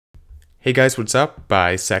Hey guys, what's up?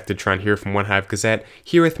 Bisectatron here from OneHive Gazette,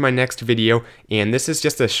 here with my next video, and this is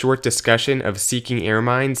just a short discussion of seeking air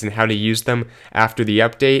mines and how to use them after the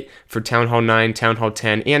update for Town Hall 9, Town Hall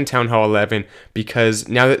 10, and Town Hall 11, because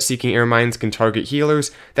now that seeking air mines can target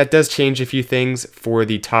healers, that does change a few things for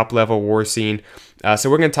the top level war scene.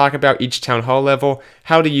 So we're going to talk about each Town Hall level,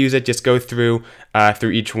 how to use it, just go through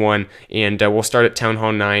each one, and we'll start at Town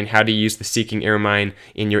Hall 9, how to use the Seeking Air Mine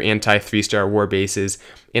in your anti-3-star war bases.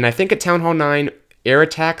 And I think at Town Hall 9, air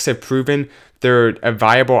attacks have proven they're a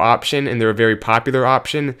viable option and they're a very popular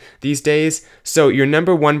option these days. So your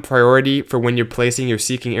number one priority for when you're placing your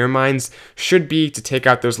Seeking Air Mines should be to take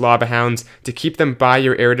out those Lava Hounds, to keep them by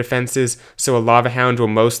your air defenses, so a Lava Hound will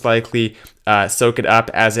most likely soak it up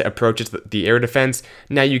as it approaches the air defense.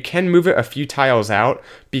 Now you can move it a few tiles out,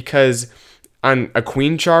 because on a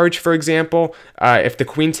queen charge, for example, if the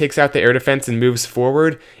queen takes out the air defense and moves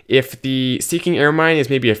forward, if the Seeking Air Mine is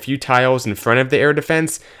maybe a few tiles in front of the air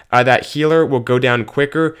defense, that healer will go down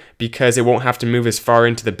quicker because it won't have to move as far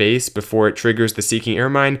into the base before it triggers the Seeking Air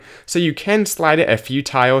Mine. So you can slide it a few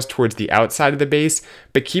tiles towards the outside of the base,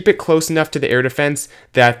 but keep it close enough to the air defense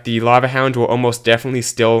that the Lava Hound will almost definitely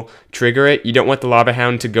still trigger it. You don't want the Lava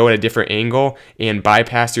Hound to go at a different angle and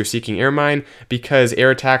bypass your Seeking Air Mine, because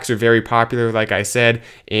air attacks are very popular, like I said,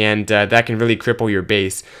 and that can really cripple your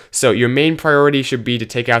base. So your main priority should be to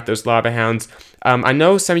take out those Lava Hounds. I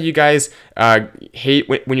know some of you guys hate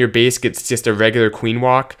when your base gets just a regular queen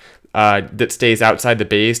walk that stays outside the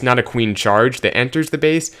base, not a queen charge that enters the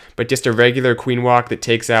base, but just a regular queen walk that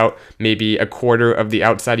takes out maybe a quarter of the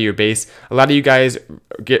outside of your base. A lot of you guys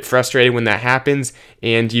get frustrated when that happens,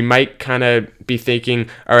 and you might kind of be thinking,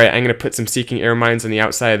 all right, I'm going to put some Seeking Air Mines on the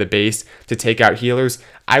outside of the base to take out healers.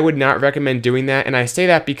 I would not recommend doing that, and I say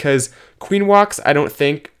that because queen walks, I don't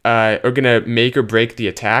think, are going to make or break the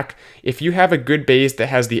attack. If you have a good base that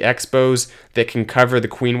has the expos that can cover the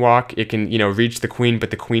queen walk, it can, reach the queen,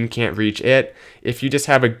 but the queen can't reach it. If you just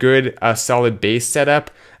have a good, solid base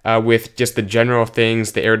setup with just the general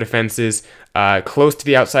things, the air defenses, close to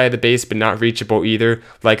the outside of the base but not reachable either,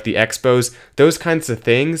 like the expos, those kinds of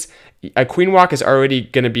things, a queen walk is already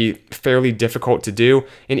going to be fairly difficult to do,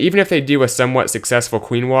 and even if they do a somewhat successful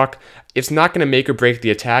queen walk, it's not going to make or break the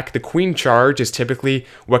attack. The queen charge is typically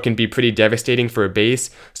what can be pretty devastating for a base,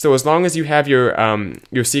 so as long as you have your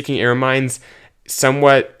Seeking Air Mines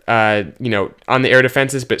somewhat, on the air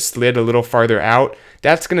defenses but slid a little farther out,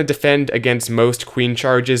 that's going to defend against most queen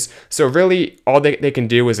charges. So really, all they can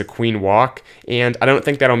do is a queen walk, and I don't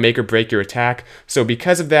think that'll make or break your attack. So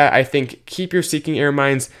because of that, I think keep your Seeking Air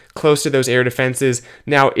Mines close to those air defenses.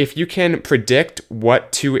 Now, if you can predict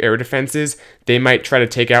what two air defenses they might try to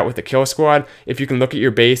take out with the kill squad, if you can look at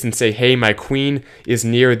your base and say, hey, my queen is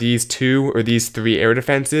near these 2 or these 3 air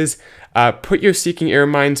defenses, put your Seeking Air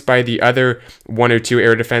Mines by the other 1 or 2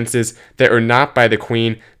 air defenses that are not by the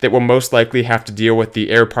queen, that will most likely have to deal with the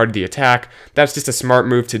air part of the attack. That's just a smart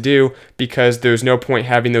move to do, because there's no point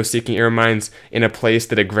having those Seeking Air Mines in a place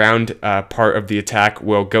that a ground part of the attack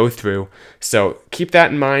will go through. So keep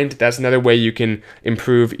that in mind. That's another way you can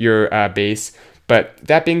improve your base. But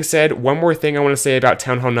that being said, one more thing I want to say about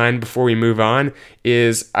Town Hall 9 before we move on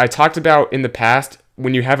is, I talked about in the past,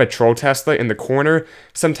 when you have a Troll Tesla in the corner,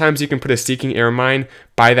 sometimes you can put a Seeking Air Mine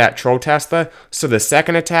by that Troll Tesla, so the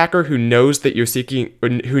second attacker who knows that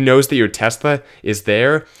your Tesla is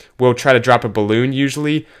there will try to drop a balloon,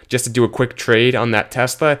 usually just to do a quick trade on that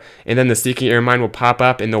Tesla, and then the Seeking Air Mine will pop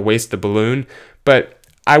up and they'll waste the balloon. But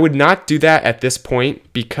I would not do that at this point,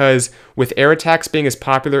 because with air attacks being as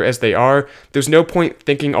popular as they are, there's no point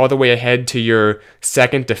thinking all the way ahead to your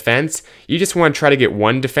second defense. You just want to try to get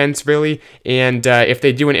one defense, really, and if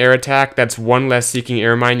they do an air attack, that's one less Seeking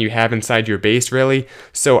Air Mine you have inside your base, really.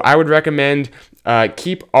 So I would recommend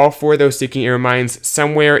keep all 4 of those Seeking Air Mines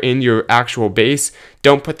somewhere in your actual base.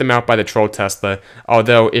 Don't put them out by the Troll Tesla,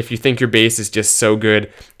 although if you think your base is just so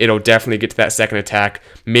good, it'll definitely get to that second attack.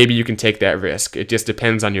 Maybe you can take that risk. It just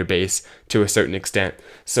depends on your base to a certain extent.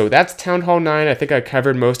 So that's Town Hall 9. I think I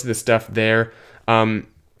covered most of the stuff there. Town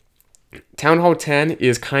Hall 10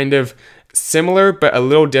 is kind of similar but a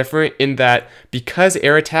little different in that, because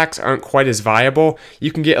air attacks aren't quite as viable, you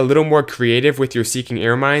can get a little more creative with your Seeking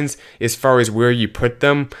Air Mines as far as where you put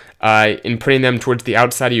them, in putting them towards the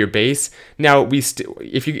outside of your base. Now,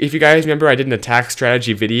 if you guys remember, I did an attack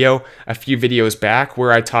strategy video a few videos back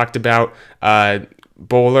where I talked about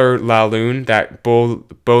Bowler La Lune, that Bow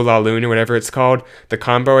La Lune or whatever it's called, the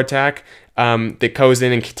combo attack. That goes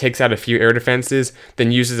in and takes out a few air defenses,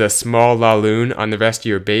 then uses a small La Lune on the rest of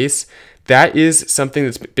your base. that is something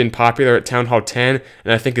that's been popular at Town Hall 10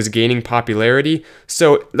 and I think is gaining popularity.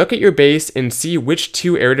 So look at your base and see which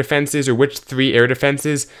 2 air defenses or which 3 air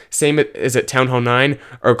defenses, same as at Town Hall 9,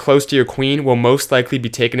 are close to your queen, will most likely be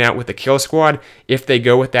taken out with a kill squad if they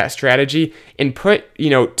go with that strategy, and put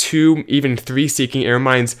 2, even 3 seeking air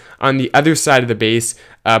mines on the other side of the base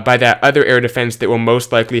by that other air defense that will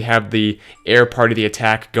most likely have the air part of the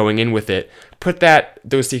attack going in with it. Put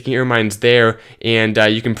those seeking air mines there, and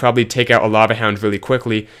you can probably take out a lava hound really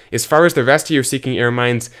quickly. As far as the rest of your seeking air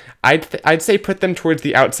mines, I'd say put them towards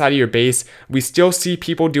the outside of your base. We still see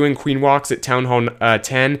people doing queen walks at Town Hall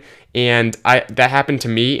 10, and that happened to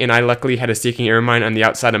me, and I luckily had a seeking air mine on the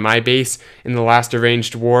outside of my base in the last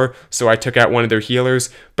arranged war, so I took out one of their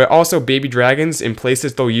healers. But also baby dragons, in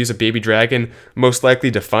places they'll use a baby dragon, most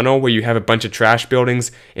likely to funnel, where you have a bunch of trash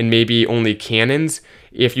buildings and maybe only cannons.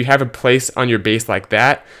 If you have a place on your base like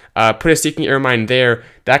that, put a seeking air mine there.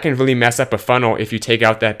 That can really mess up a funnel if you take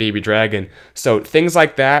out that baby dragon. So things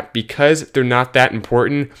like that, because they're not that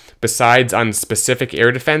important, besides on specific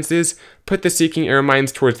air defenses, put the seeking air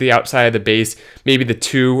mines towards the outside of the base, maybe the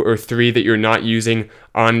 2 or 3 that you're not using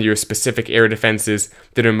on your specific air defenses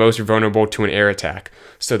that are most vulnerable to an air attack.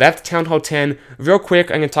 So that's Town Hall 10. Real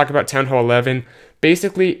quick, I'm going to talk about Town Hall 11.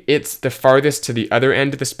 Basically, it's the farthest to the other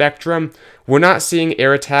end of the spectrum. We're not seeing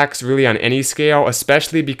air attacks really on any scale,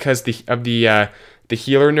 especially because of the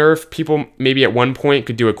healer nerf. People maybe at one point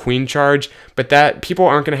could do a queen charge, but that people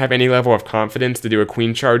aren't going to have any level of confidence to do a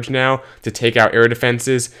queen charge now to take out air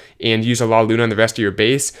defenses and use a La Luna on the rest of your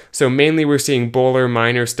base. So mainly we're seeing bowler,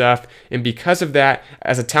 miner stuff, and because of that,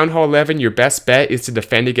 as a Town Hall 11, your best bet is to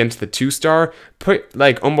defend against the 2-star. Put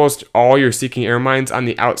like almost all your seeking air mines on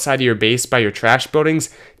the outside of your base by your trash buildings.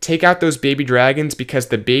 Take out those baby dragons, because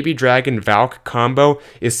the baby dragon Valk combo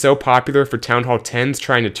is so popular for Town Hall 10s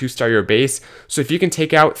trying to 2-star your base. So if you can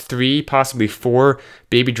take out 3, possibly 4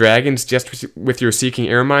 baby dragons just with your seeking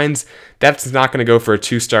air mines, that's not going to go for a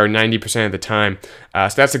 2-star 90% of the time. So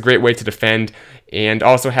that's a great way to defend, and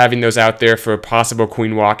also having those out there for a possible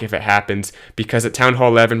queen walk if it happens, because at Town Hall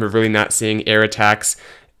 11 we're really not seeing air attacks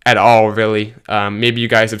at all, really. Maybe you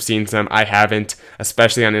guys have seen some. I haven't,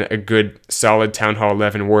 especially on a good solid Town Hall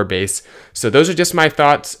 11 war base. So those are just my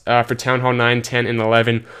thoughts for Town Hall 9, 10, and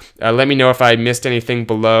 11. Let me know if I missed anything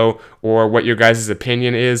below or what your guys'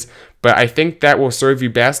 opinion is. But I think that will serve you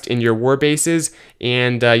best in your war bases.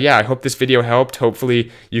 And yeah, I hope this video helped.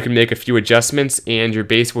 Hopefully you can make a few adjustments and your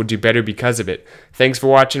base will do better because of it. Thanks for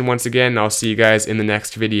watching once again. I'll see you guys in the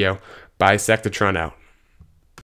next video. Bye, Sectatron out.